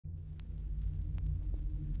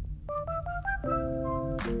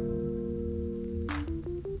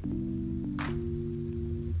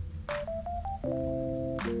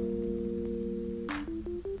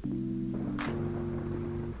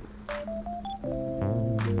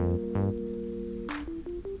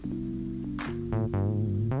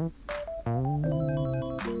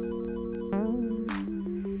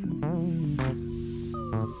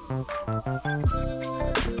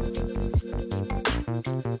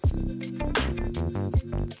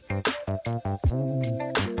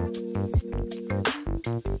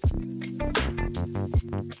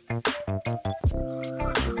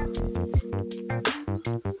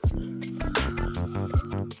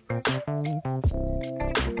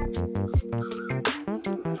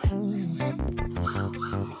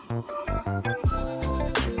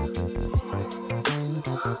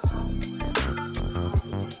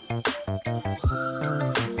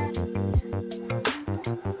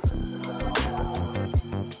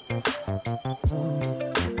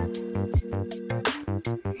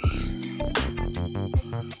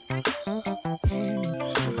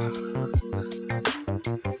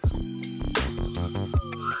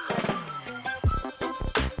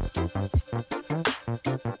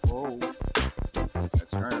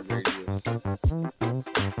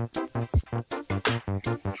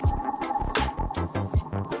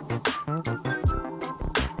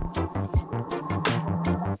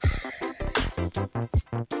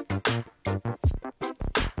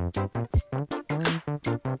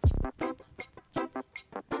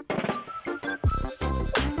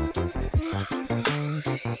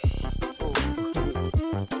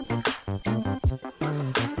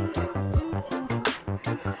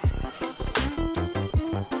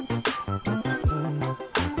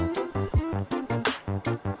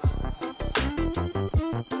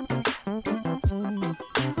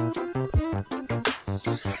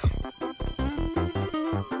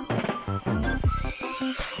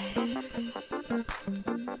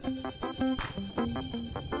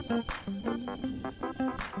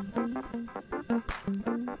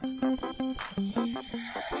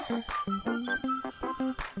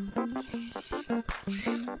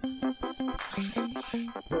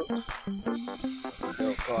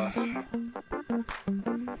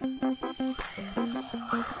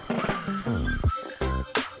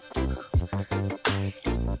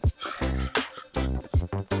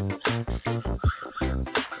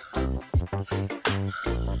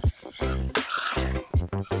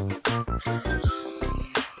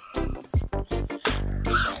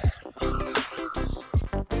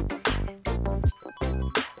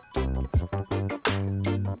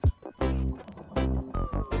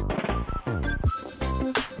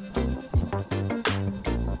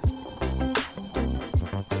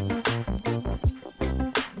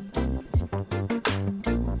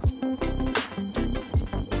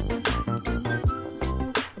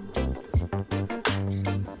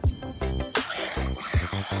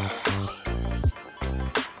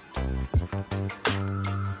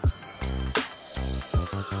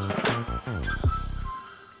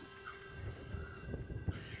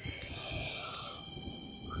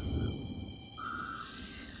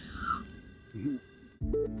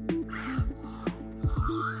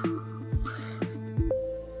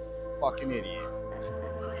Fucking idiot.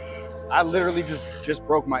 I literally just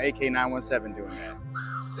broke my AK-917 doing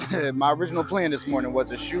that. My original plan this morning was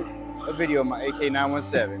to shoot a video of my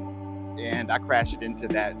AK-917, and I crashed it into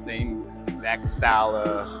that same exact style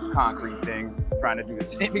of concrete thing, trying to do the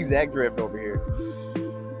same exact drift over here.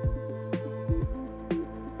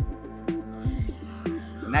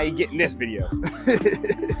 So now you're getting this video,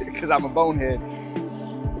 because I'm a bonehead.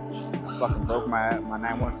 I fucking broke my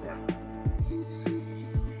 917.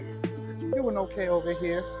 Doing okay over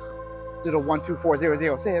here. Little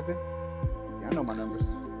 124007. See, I know my numbers.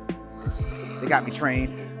 They got me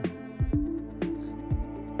trained.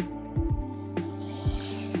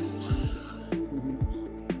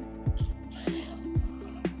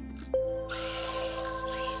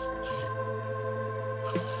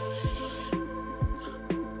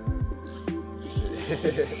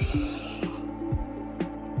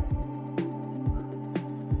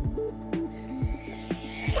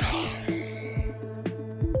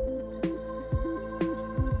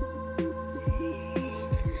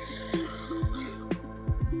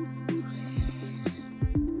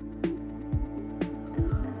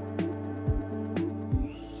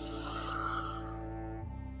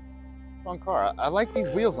 Fun car. I like these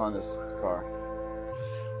wheels on this car.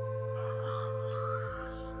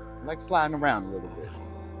 I like sliding around a little bit.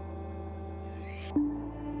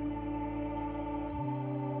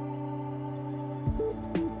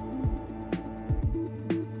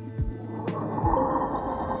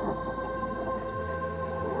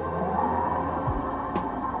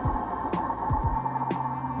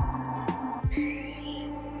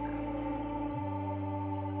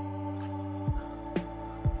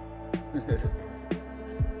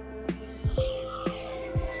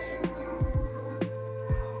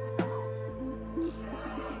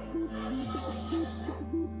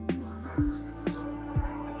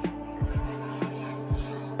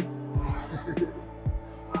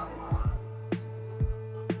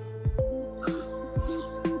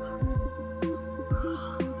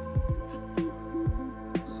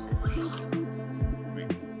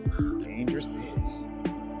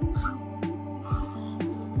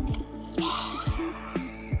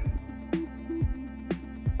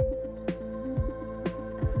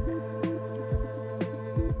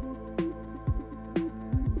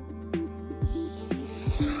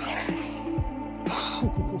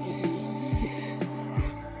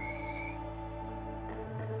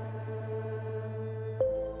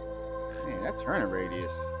 Turning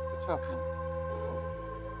radius. It's a tough one.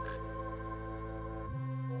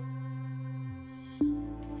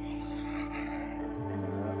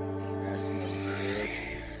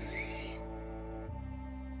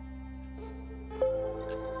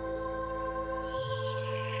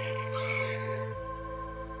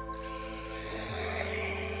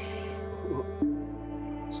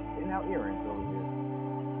 Spitting out earrings over here.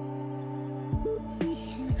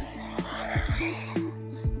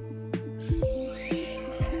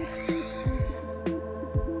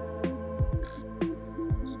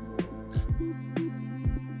 Interesting.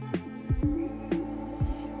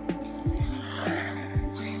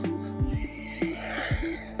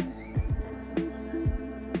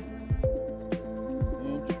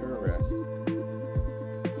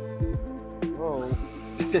 Whoa.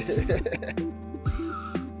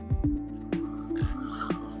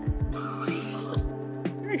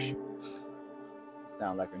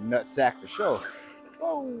 Sound like a nut sack for sure.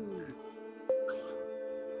 Whoa.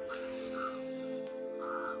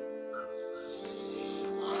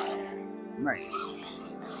 Nice.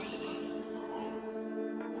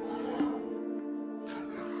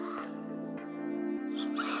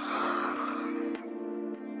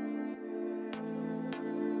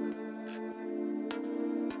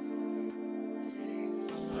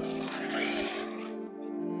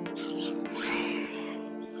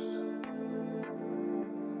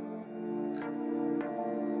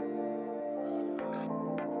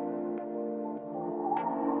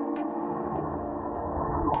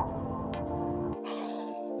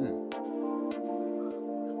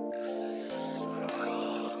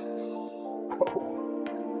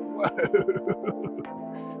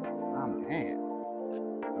 I'm damn.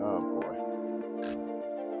 Oh boy.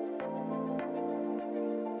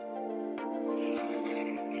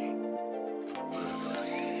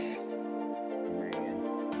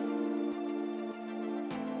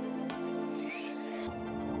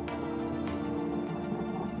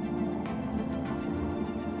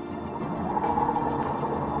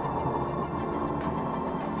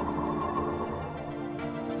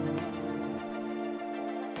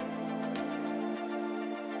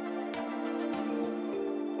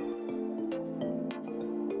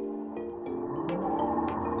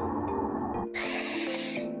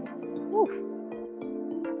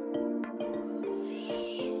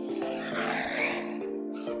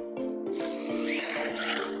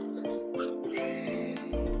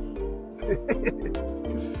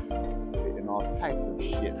 Spitting all types of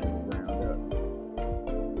shit from the ground up.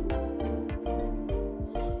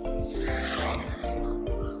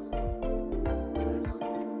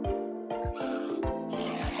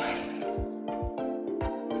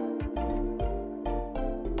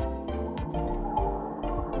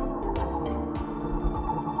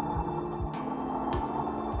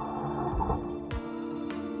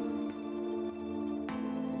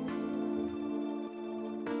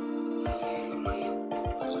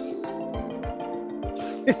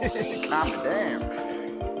 Calm it down.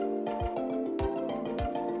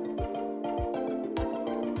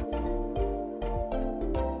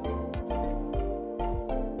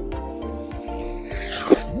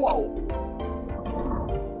 Whoa!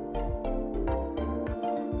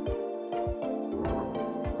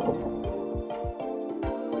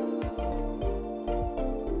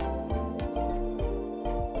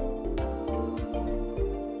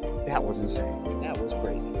 That was insane. That was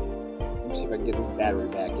crazy. Let me see if I can get this battery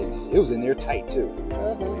back in. It was in there tight too.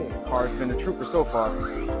 The car's been a trooper so far.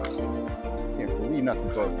 Can't believe nothing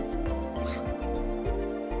broke me.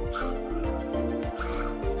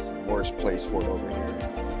 It's the worst place for it over here.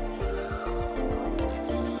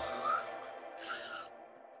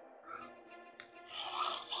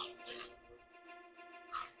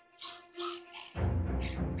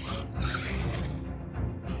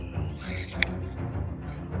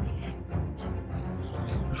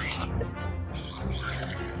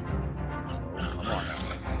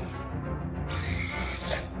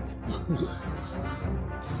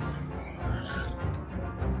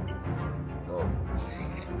 Oh,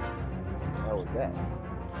 what was that?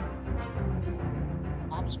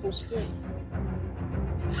 Obstacle stick.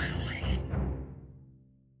 This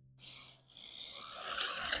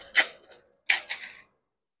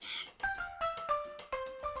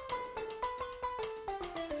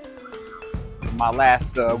is my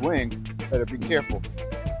last wing. Better be careful.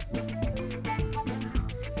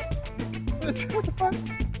 What the fuck?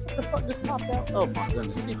 What the fuck just popped out? Oh my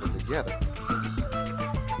goodness, keep it together.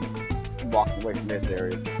 I'm walking away from this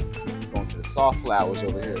area. Going to the soft flowers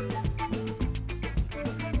over here.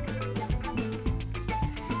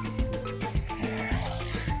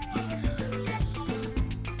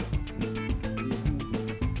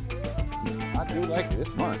 I do like it. It's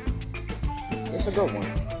fun. It's a good one.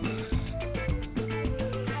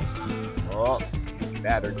 Oh,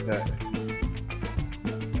 battery cut.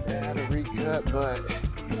 Battery cut, but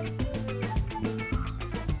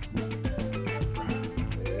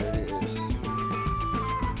there it is.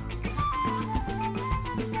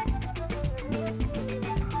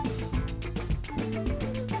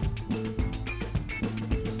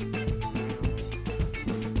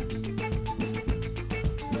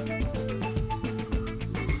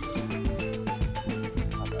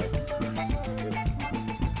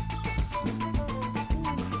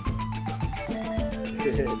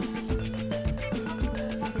 Okay.